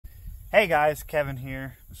Hey guys, Kevin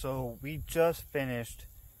here. So we just finished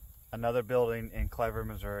another building in Clever,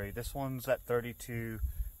 Missouri. This one's at 32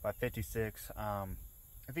 by 56.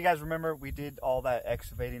 If you guys remember, we did all that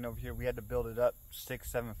excavating over here. We had to build it up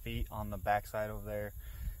 6-7 feet on the backside over there,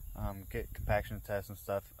 get compaction tests and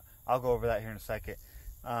stuff. I'll go over that here in a second.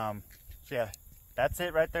 So yeah, that's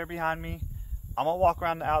it right there behind me. I'm gonna walk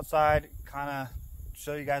around the outside, kind of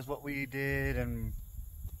show you guys what we did and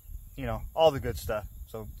all the good stuff.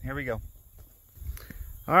 So here we go.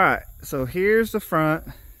 All right, so here's the front.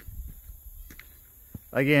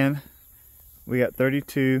 Again, we got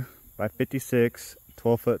 32 by 56,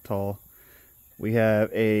 12 foot tall. We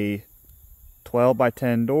have a 12 by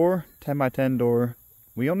 10 door, 10 by 10 door.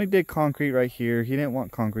 We only did concrete right here. He didn't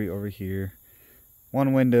want concrete over here.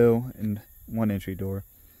 One window and one entry door.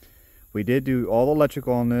 We did do all the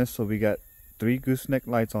electrical on this, so we got 3 gooseneck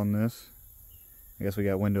lights on this. I guess we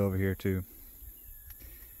got window over here too.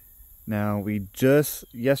 Now we just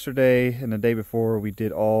yesterday and the day before we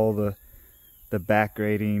did all the back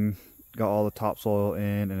grading, got all the topsoil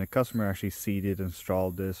in, and the customer actually seeded and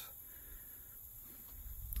strawed this.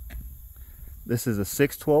 This is a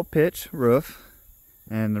 612 pitch roof,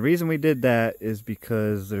 and the reason we did that is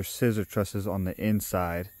because there's scissor trusses on the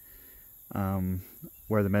inside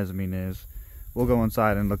where the mezzanine is. We'll go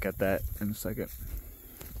inside and look at that in a second.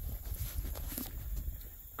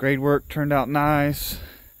 Grade work turned out nice.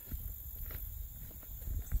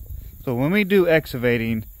 So when we do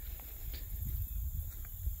excavating,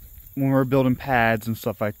 when we're building pads and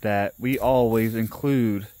stuff like that, we always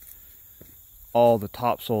include all the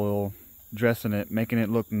topsoil, dressing it, making it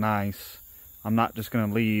look nice. I'm not just going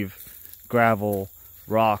to leave gravel,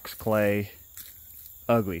 rocks, clay,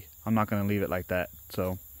 ugly. I'm not going to leave it like that.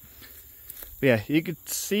 So yeah, you could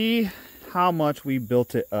see how much we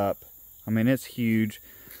built it up. I mean, it's huge.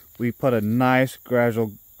 We put a nice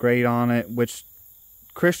gradual grade on it, which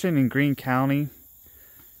Christian and Greene County,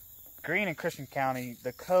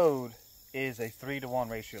 the code is a 3-to-1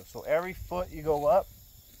 ratio. So every foot you go up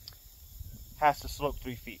has to slope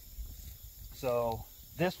 3 feet. So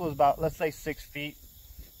this was about, let's say, 6 feet.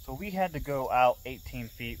 So we had to go out 18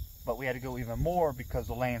 feet, but we had to go even more because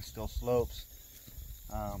the land still slopes.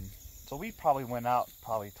 So we probably went out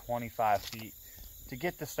 25 feet to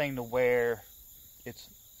get this thing to where it's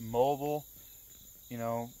mobile,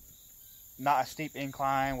 not a steep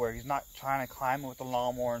incline where he's not trying to climb it with the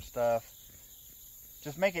lawnmower and stuff.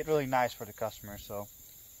 Just make it really nice for the customer. So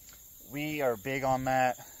we are big on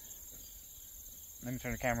that. Let me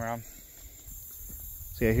turn the camera on.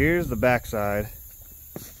 So yeah, here's the back side.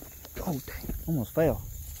 Oh dang, almost fell.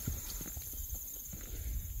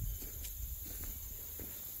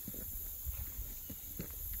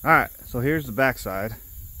 Alright, so here's the back side.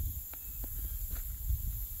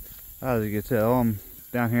 As you can tell, I'm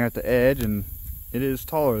down here at the edge and it is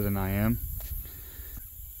taller than I am.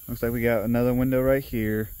 Looks like we got another window right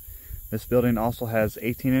here. This building also has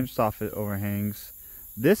 18-inch soffit overhangs.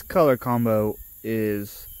 This color combo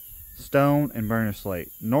is stone and burnished slate.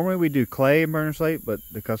 Normally we do clay and burnished slate, but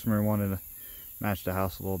the customer wanted to match the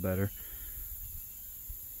house a little better.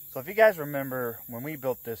 So if you guys remember, when we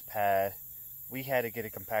built this pad, we had to get a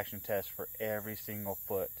compaction test for every single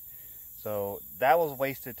foot. So that was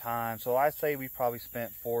wasted time. So I'd say we probably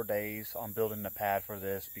spent 4 days on building the pad for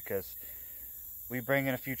this, because we bring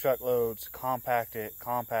in a few truckloads, compact it,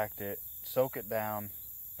 soak it down,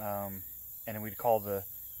 and then we'd call the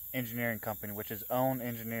engineering company, which is Own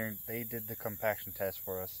Engineering. They did the compaction test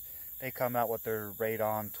for us. They come out with their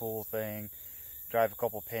radon tool thing, drive a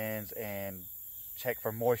couple pins, and check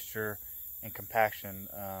for moisture and compaction.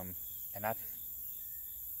 And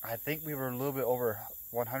I think we were a little bit over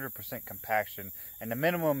 100% compaction, and the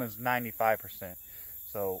minimum is 95%.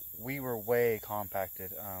 So we were way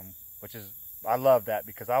compacted, which is, I love that,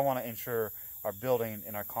 because I want to ensure our building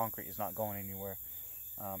and our concrete is not going anywhere.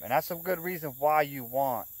 And that's a good reason why you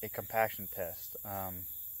want a compaction test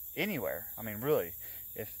anywhere. I mean, really,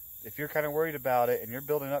 if you're kind of worried about it and you're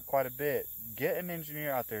building up quite a bit, get an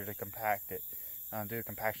engineer out there to compact it, do a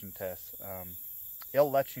compaction test.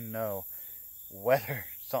 It'll let you know whether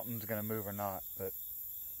something's going to move or not. But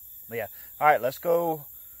yeah, all right, let's go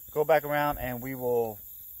back around and we will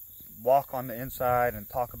walk on the inside and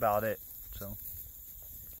talk about it. So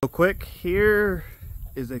quick, here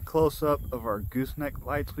is a close-up of our gooseneck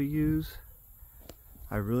lights we use.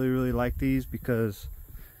 I really like these because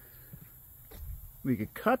we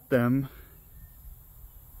could cut them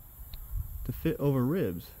to fit over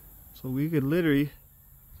ribs. So we could literally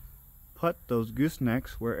put those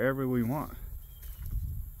goosenecks wherever we want.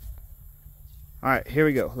 All right, here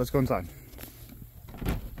we go. Let's go inside.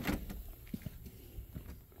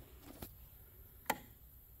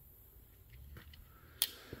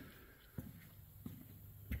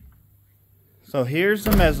 So here's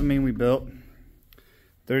the mezzanine we built.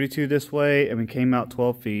 32 this way, and we came out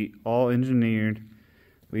 12 feet, all engineered.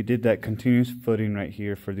 We did that continuous footing right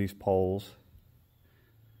here for these poles.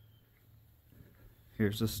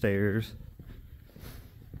 Here's the stairs.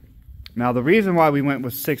 Now the reason why we went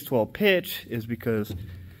with 612 pitch is because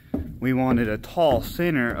we wanted a tall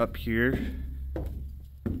center up here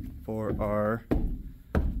for our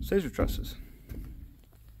scissor trusses.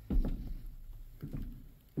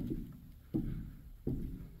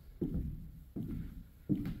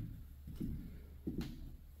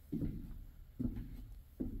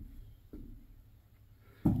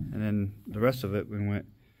 And then the rest of it, we went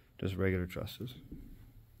just regular trusses.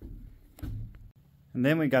 And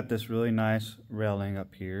then we got this really nice railing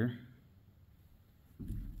up here.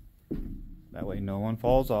 That way no one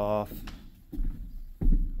falls off.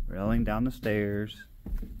 Railing down the stairs.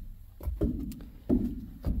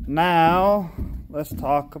 Now, let's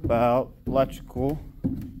talk about electrical.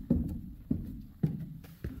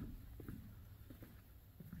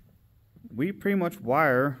 We pretty much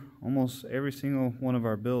wire almost every single one of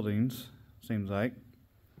our buildings, seems like.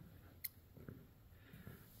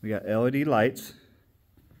 We got LED lights.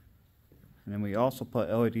 And then we also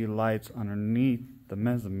put LED lights underneath the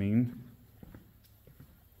mezzanine.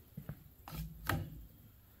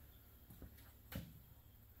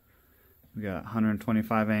 We got a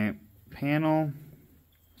 125 amp panel.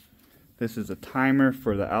 This is a timer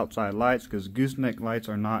for the outside lights because gooseneck lights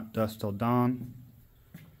are not dusk till dawn.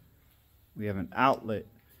 We have an outlet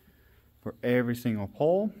for every single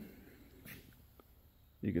pole.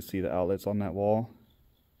 You can see the outlets on that wall.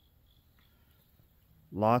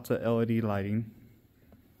 Lots of LED lighting.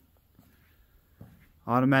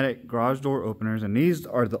 Automatic garage door openers, and these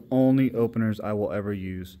are the only openers I will ever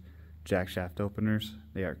use. Jack shaft openers.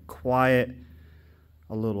 They are quiet.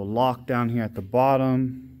 A little lock down here at the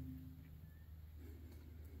bottom.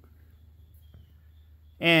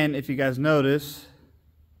 And if you guys notice,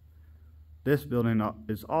 this building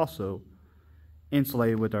is also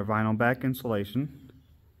insulated with our vinyl back insulation.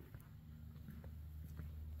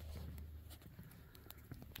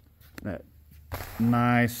 That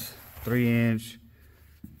nice 3-inch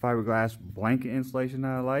fiberglass blanket insulation that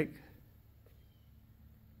I like.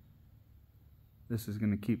 This is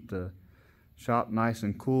going to keep the shop nice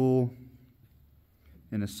and cool.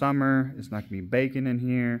 In the summer, it's not going to be baking in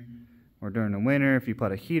here. Or during the winter, if you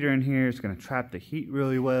put a heater in here, it's going to trap the heat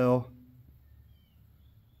really well.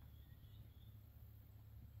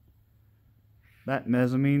 That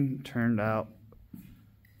mezzanine turned out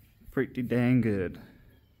pretty dang good.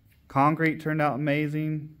 Concrete turned out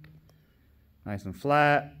amazing. Nice and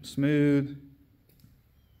flat, smooth.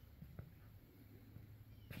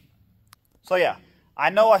 So yeah, I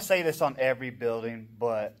know I say this on every building,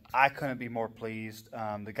 but I couldn't be more pleased.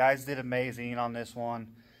 The guys did amazing on this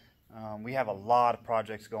one. We have a lot of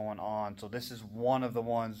projects going on, so this is one of the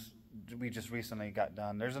ones we just recently got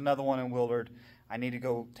done. There's another one in Willard I need to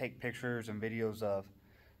go take pictures and videos of.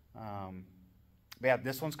 But yeah,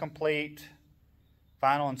 this one's complete.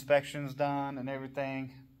 Final inspection's done and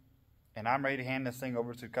everything. And I'm ready to hand this thing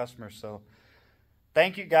over to customers. So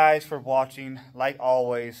thank you guys for watching. Like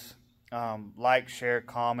always, like, share,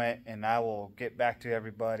 comment, and I will get back to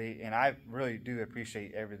everybody. And I really do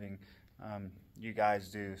appreciate everything you guys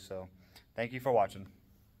do. So thank you for watching.